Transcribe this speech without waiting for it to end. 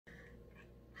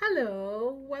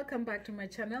Hello, welcome back to my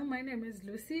channel. My name is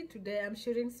Lucy. Today I'm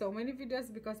shooting so many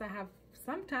videos because I have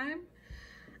some time.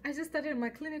 I just started my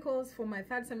clinicals for my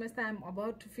third semester. I'm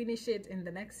about to finish it in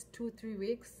the next 2-3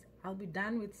 weeks. I'll be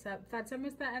done with third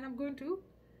semester and I'm going to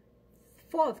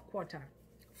fourth quarter.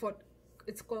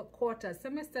 It's called quarters.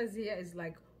 Semesters here is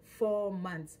like 4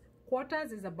 months.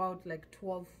 Quarters is about like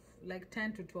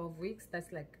 10 to 12 weeks.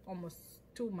 That's like almost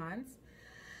 2 months.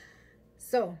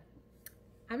 So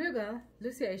I'm your girl,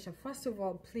 Lucy Aisha. First of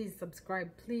all, please subscribe.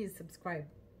 Please subscribe.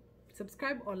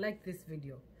 Subscribe or like this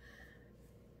video.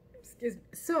 Excuse me.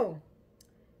 So,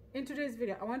 in today's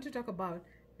video, I want to talk about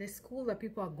the school that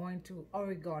people are going to,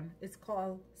 Oregon. It's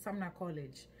called Sumner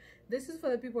College. This is for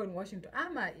the people in Washington.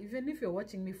 Even if you're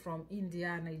watching me from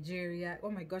India, Nigeria.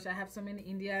 Oh my gosh, I have so many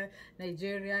India,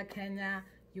 Nigeria, Kenya,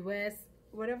 US,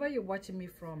 wherever you're watching me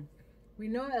from. We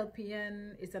know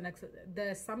LPN is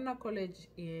the Sumner College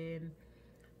in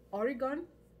Oregon,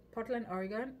 Portland,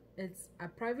 Oregon. It's a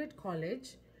private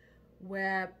college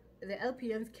where the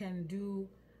LPNs can do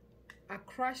a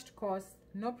crashed course,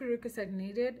 no prerequisite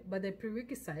needed, but the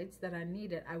prerequisites that are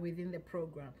needed are within the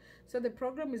program. So the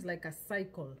program is like a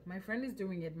cycle. My friend is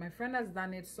doing it. My friend has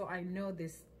done it, so I know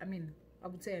this. I mean, I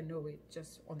would say I know it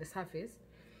just on the surface,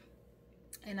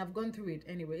 and I've gone through it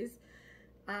anyways.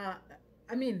 I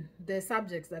mean, the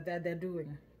subjects that they're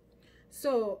doing.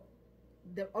 So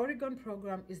the Oregon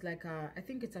program is like I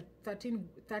think it's a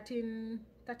 13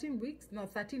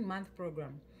 month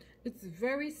program. It's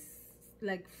very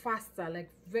like faster,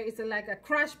 it's like a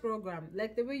crash program,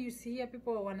 like the way you see here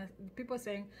people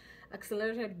saying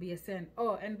accelerated BSN.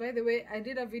 Oh, and by the way, I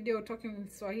did a video talking in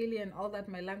Swahili and all that,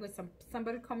 my language.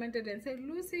 Somebody commented and said,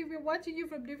 Lucy, we're watching you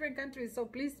from different countries, so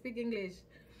please speak English.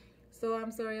 So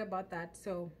I'm sorry about that.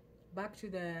 So back to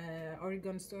the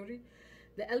Oregon story.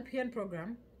 The LPN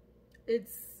program,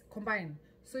 it's combined,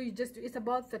 so it's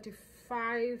about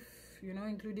 35, you know,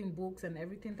 including books and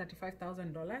everything,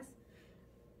 $35,000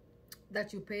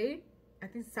 that you pay. I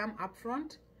think some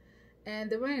upfront. And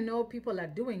the way I know people are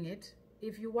doing it,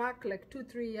 if you work like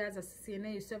 2-3 years as a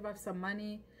CNA, you save up some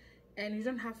money, and you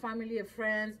don't have family or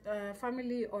friends,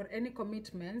 family or any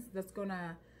commitments that's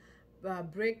gonna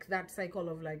break that cycle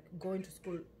of like going to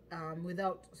school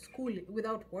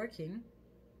without working.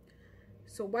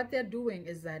 So what they're doing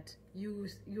is that you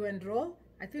enroll.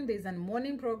 I think there's a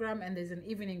morning program and there's an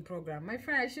evening program. My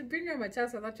friend, I should bring you my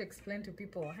child so that to explain to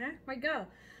people, huh? My girl.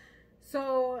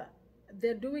 So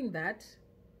they're doing that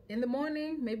in the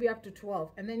morning, maybe up to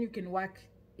 12, and then you can work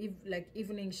like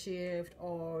evening shift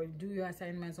or do your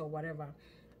assignments or whatever.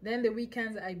 Then the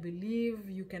weekends, I believe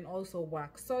you can also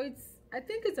work. So I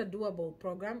think it's a doable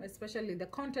program, especially the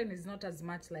content is not as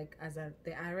much like as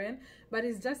the RN, but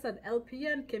it's just that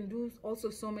LPN can do also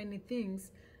so many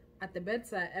things at the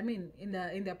bedside. I mean, in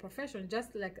their profession,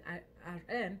 just like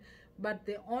RN, but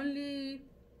the only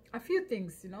a few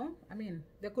things, you know. I mean,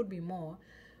 there could be more,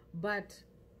 but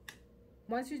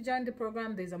once you join the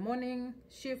program, there's a morning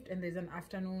shift and there's an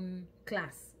afternoon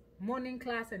class. Morning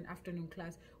class and afternoon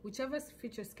class, whichever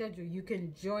fits your schedule, you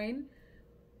can join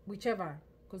whichever,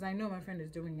 because I know my friend is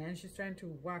doing it and she's trying to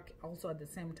work also at the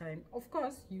same time. Of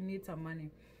course, you need some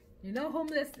money. You know,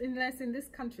 homelessness in this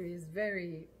country is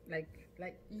very like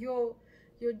you're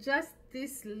just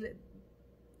this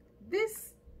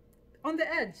on the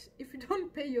edge. If you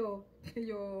don't pay your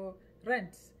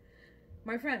rent,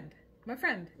 my friend,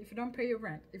 if you don't pay your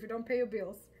rent, if you don't pay your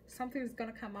bills, something is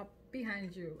gonna come up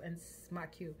behind you and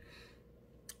smack you.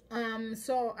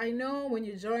 So I know when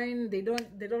you join, they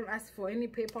don't ask for any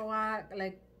paperwork,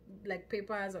 like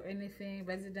papers or anything,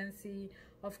 residency.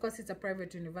 Of course, it's a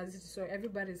private university, so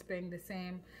everybody's paying the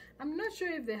same. I'm not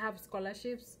sure if they have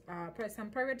scholarships.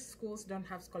 Some private schools don't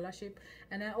have scholarship,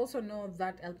 and I also know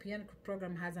that LPN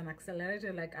program has an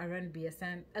accelerated like RN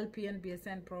BSN, LPN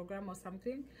BSN program or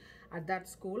something at that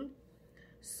school.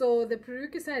 So the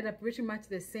prerequisites are pretty much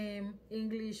the same: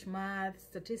 English, math,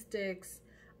 statistics,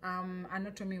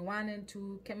 anatomy 1 and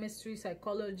 2, chemistry,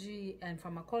 psychology, and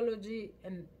pharmacology,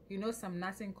 and you know, some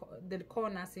nursing, the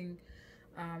core nursing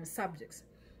subjects.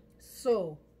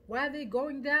 So why are they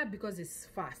going there? Because it's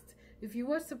fast. If you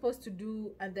were supposed to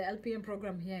do at the LPN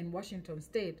program here in Washington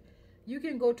State, you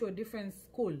can go to a different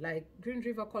school like Green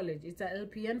River College. It's a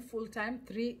LPN full-time,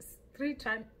 three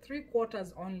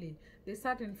quarters only. They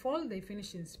start in fall, they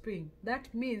finish in spring.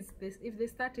 That means if they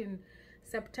start in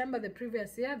September the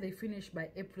previous year, they finish by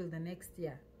April the next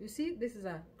year. You see, this is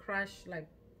a crash, like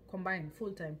combined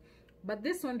full-time. But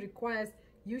this one requires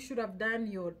you should have done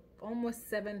your almost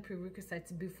 7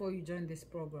 prerequisites before you join this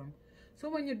program. So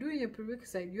when you're doing your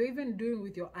prerequisite, you're even doing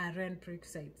with your RN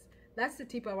prerequisites. That's the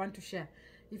tip I want to share.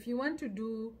 If you want to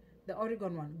do the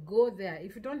Oregon one, go there.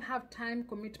 If you don't have time,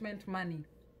 commitment, money,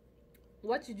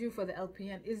 what you do for the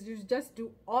LPN is you just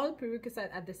do all prerequisite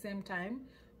at the same time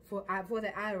for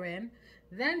the RN,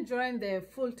 then join the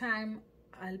full-time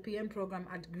LPN program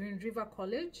at Green River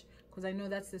College, because I know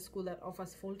that's the school that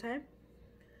offers full-time.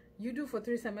 You do for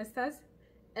 3 semesters,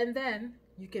 and then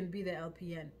you can be the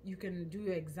LPN. You can do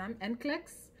your exam,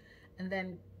 NCLEX, and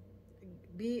then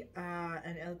be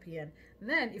an LPN.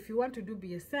 Then if you want to do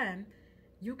BSN,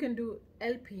 you can do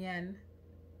LPN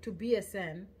to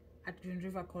BSN at Green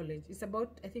River College. It's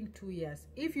about, I think, 2 years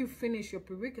if you finish your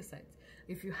prerequisites.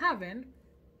 If you haven't,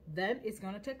 then it's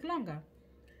going to take longer.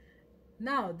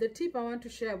 Now, the tip I want to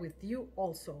share with you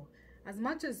also, as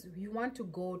much as you want to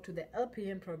go to the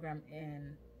LPN program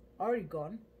in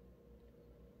Oregon,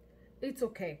 it's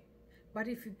okay. But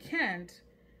if you can't,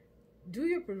 do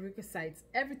your prerequisites,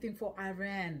 everything for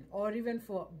RN or even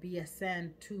for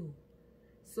BSN too,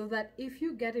 so that if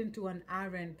you get into an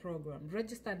RN program,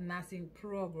 registered nursing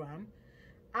program,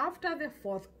 after the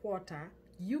 4th quarter,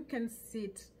 you can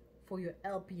sit for your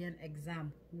LPN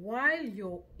exam while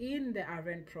you're in the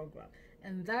RN program.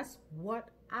 And that's what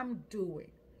I'm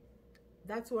doing.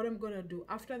 That's what I'm gonna do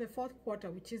after the 4th quarter,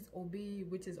 which is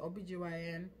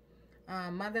OBGYN,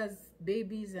 mothers,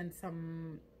 babies, and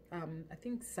some I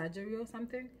think surgery or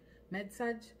something,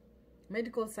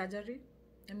 medical surgery.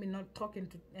 I mean, not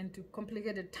talking into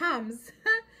complicated terms.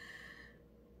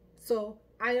 So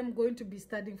I am going to be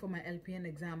studying for my LPN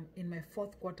exam in my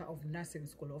 4th quarter of nursing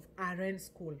school, of RN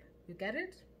school. You get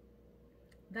it?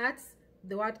 That's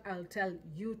what I'll tell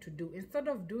you to do. Instead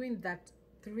of doing that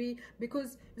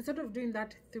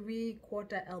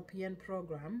 3-quarter LPN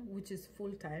program, which is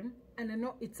full-time, and I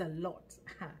know it's a lot.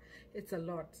 It's a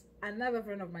lot. Another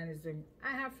friend of mine is doing,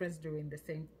 I have friends doing the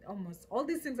same, almost all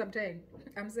these things I'm saying,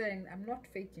 I'm not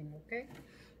faking, okay?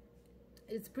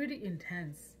 It's pretty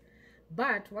intense.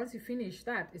 But once you finish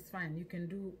that, it's fine. You can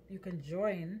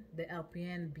join the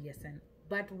LPN BSN.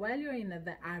 But while you're in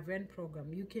the RN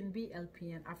program, you can be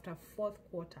LPN after 4th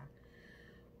quarter,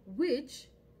 which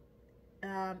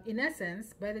in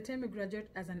essence, by the time you graduate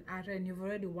as an RN, you've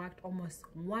already worked almost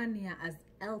 1 year as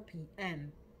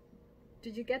LPN.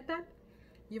 Did you get that?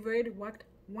 You've already worked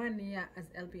 1 year as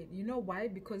LPN. You know why?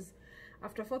 Because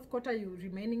after 4th quarter, you're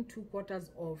remaining 2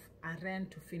 quarters of RN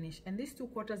to finish. And these 2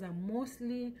 quarters are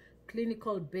mostly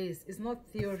clinical based. It's not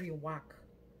theory work.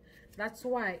 That's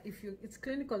why it's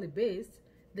clinically based,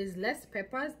 there's less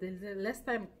papers, there's less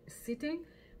time sitting,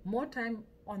 more time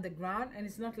on the ground, and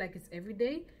it's not like it's every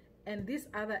day. And these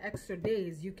other extra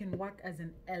days, you can work as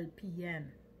an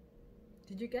LPN.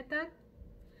 Did you get that?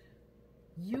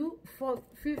 For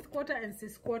 5th quarter and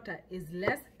 6th quarter is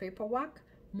less paperwork,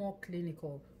 more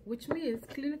clinical, which means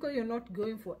clinical you're not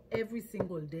going for every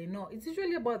single day. No, it's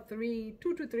usually about 2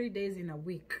 to 3 days in a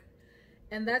week.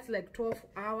 And that's like 12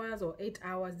 hours or 8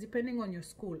 hours, depending on your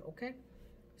school, okay?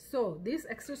 So this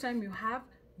extra time you have,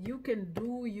 you can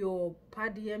do your per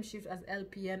diem shift as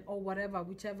LPN or whatever,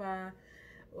 whichever,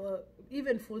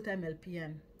 even full-time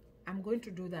LPN. I'm going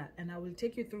to do that, and I will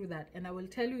take you through that, and I will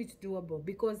tell you it's doable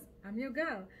because I'm your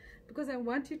girl, because I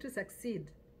want you to succeed,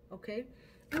 okay?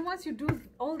 And once you do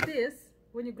all this,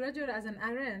 when you graduate as an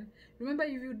RN, remember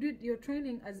if you did your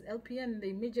training as LPN,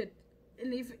 the immediate,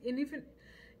 and even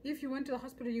if you went to the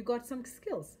hospital, you got some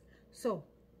skills. So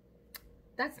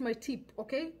that's my tip,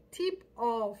 okay? Tip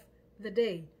of the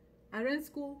day. RN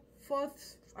school,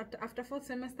 after 4th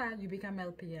semester, you become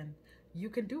LPN. You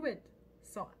can do it.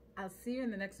 So I'll see you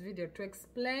in the next video to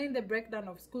explain the breakdown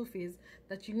of school fees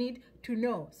that you need to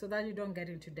know so that you don't get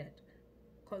into debt.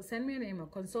 Send me an email,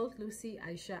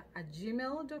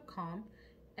 consultlucyaisha@gmail.com,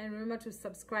 and remember to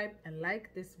subscribe and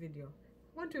like this video.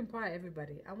 I want to empower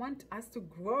everybody. I want us to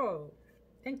grow.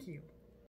 Thank you.